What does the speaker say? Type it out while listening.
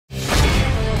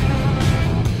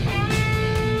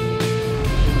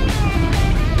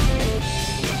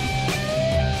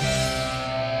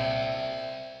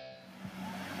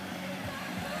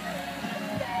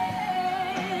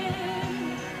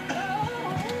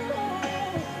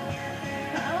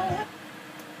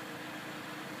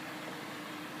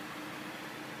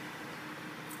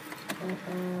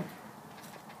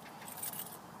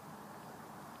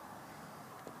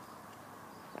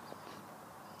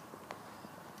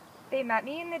They met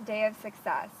me in the day of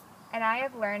success, and I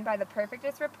have learned by the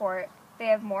perfectest report they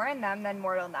have more in them than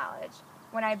mortal knowledge.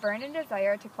 When I burned in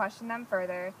desire to question them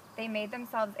further, they made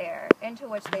themselves air, into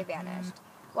which they vanished.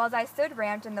 Whiles I stood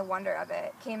ramped in the wonder of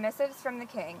it, came missives from the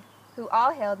king, who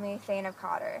all hailed me Thane of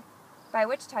Cotter, by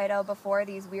which title before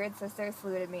these weird sisters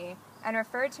saluted me, and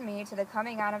referred to me to the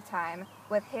coming on of time,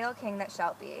 with Hail King that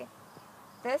shalt be.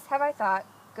 This have I thought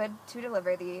good to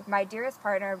deliver thee, my dearest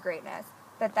partner of greatness,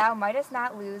 that thou mightest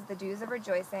not lose the dues of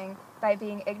rejoicing by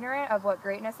being ignorant of what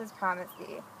greatness is promised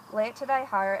thee. Lay it to thy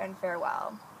heart, and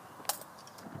farewell.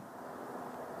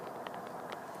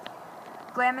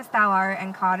 Glamis thou art,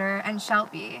 and Cotter, and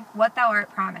shalt be, what thou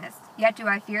art promised. Yet do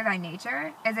I fear thy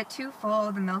nature? Is it too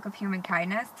full the milk of human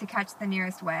kindness to catch the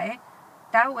nearest way?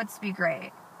 Thou wouldst be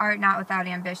great, art not without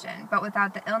ambition, but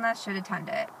without the illness should attend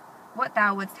it. What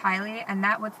thou wouldst highly, and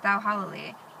that wouldst thou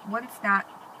hollily, wouldst not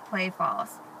play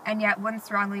false, and yet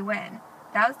wouldst wrongly win.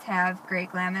 Thou'st have,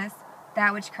 great Glamis,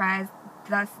 that which cries,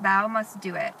 thus thou must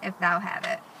do it, if thou have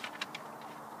it.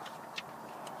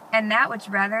 And that which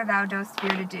rather thou dost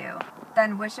fear to do,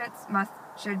 then wishest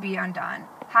should be undone.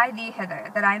 Hie thee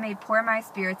hither, that I may pour my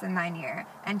spirits in thine ear,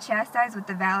 and chastise with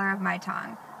the valor of my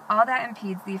tongue all that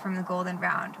impedes thee from the golden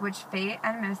round, which fate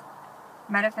and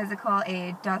metaphysical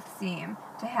aid doth seem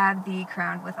to have thee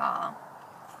crowned withal.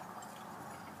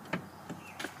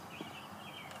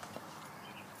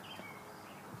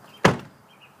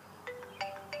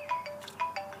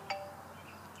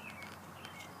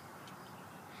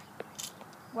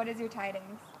 What is your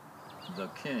tidings? The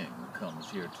king comes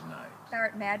here tonight. Thou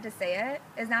art mad to say it?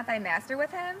 Is not thy master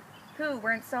with him? Who,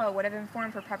 weren't so, would have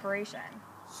informed for preparation.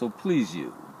 So please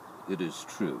you, it is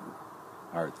true.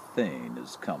 Our Thane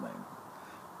is coming.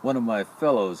 One of my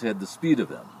fellows had the speed of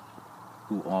him,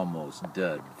 who almost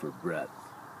dead for breath,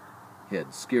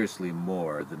 had scarcely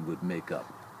more than would make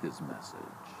up his message.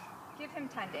 Give him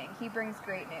tending, he brings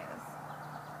great news.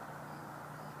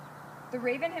 The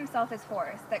raven himself is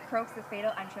hoarse, that croaks the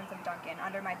fatal entrance of Duncan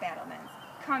under my battlements.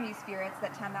 Come, you spirits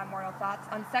that tend on mortal thoughts,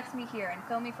 unsex me here, and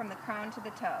fill me from the crown to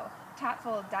the toe, top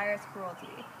full of direst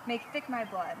cruelty. Make thick my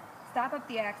blood, stop up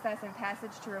the access and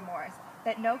passage to remorse,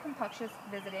 that no compunctious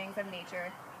visitings of nature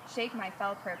shake my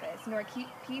fell purpose, nor keep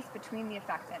peace between the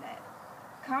effect in it.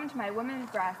 Come to my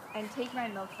woman's breast, and take my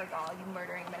milk for gall, you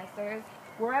murdering ministers.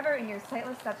 Wherever in your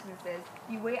sightless substances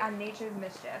you wait on nature's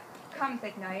mischief, come,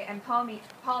 thick night, and pall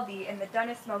thee in the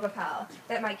dunnest smoke of hell,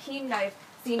 that my keen knife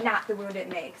see not the wound it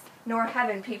makes, nor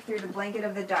heaven peep through the blanket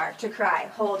of the dark, to cry,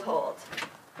 hold, hold.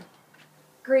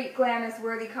 Great Glamis,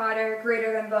 worthy Cotter,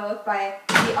 greater than both, by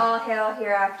the all hail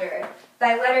hereafter.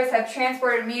 Thy letters have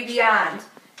transported me beyond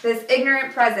this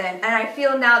ignorant present, and I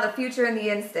feel now the future in the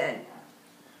instant.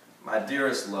 My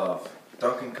dearest love,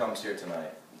 Duncan comes here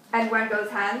tonight. And when goes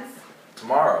hence?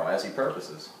 Tomorrow, as he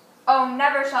purposes. Oh,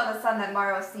 never shall the sun that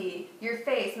morrow see. Your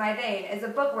face, my vein, is a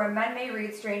book where men may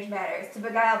read strange matters, to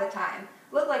beguile the time.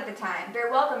 Look like the time,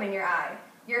 bear welcome in your eye.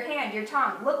 Your hand, your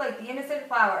tongue, look like the innocent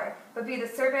flower, but be the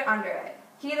serpent under it.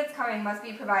 He that's coming must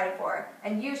be provided for,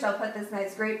 and you shall put this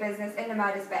night's great business into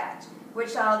my dispatch,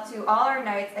 which shall to all our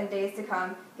nights and days to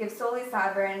come give solely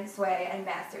sovereign sway and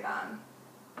masterdom.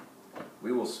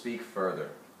 We will speak further.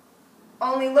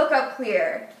 Only look up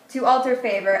clear. To alter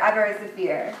favor ever is the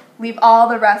fear. Leave all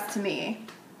the rest to me.